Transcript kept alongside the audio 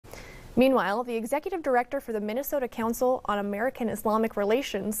Meanwhile, the executive director for the Minnesota Council on American Islamic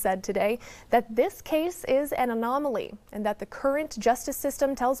Relations said today that this case is an anomaly and that the current justice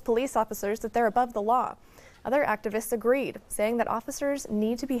system tells police officers that they're above the law. Other activists agreed, saying that officers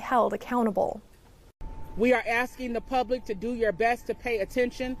need to be held accountable. We are asking the public to do your best to pay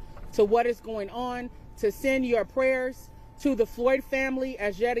attention to what is going on, to send your prayers to the Floyd family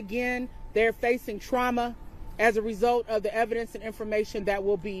as yet again they're facing trauma as a result of the evidence and information that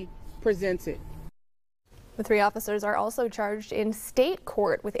will be presented. The 3 officers are also charged in state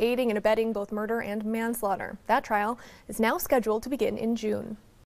court with aiding and abetting both murder and manslaughter. That trial is now scheduled to begin in June.